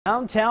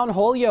Downtown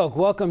Holyoke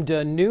welcomed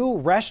a new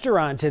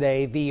restaurant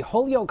today. The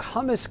Holyoke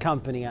Hummus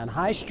Company on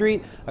High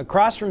Street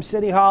across from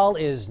City Hall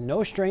is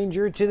no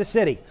stranger to the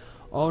city.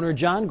 Owner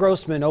John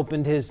Grossman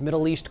opened his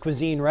Middle East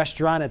cuisine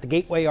restaurant at the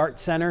Gateway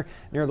Arts Center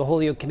near the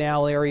Holyoke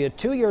Canal area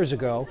 2 years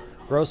ago.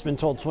 Grossman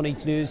told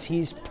 22 News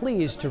he's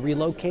pleased to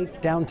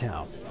relocate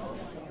downtown.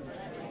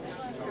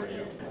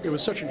 It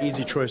was such an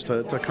easy choice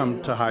to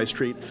come to High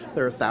Street.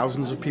 There are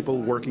thousands of people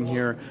working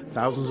here,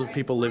 thousands of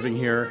people living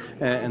here,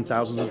 and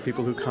thousands of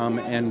people who come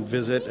and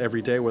visit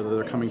every day, whether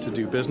they're coming to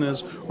do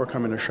business or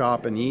coming to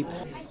shop and eat.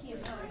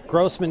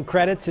 Grossman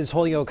credits his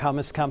Holyoke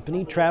Hummus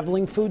Company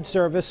traveling food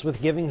service with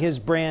giving his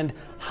brand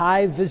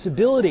high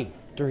visibility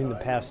during the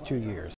past 2 years.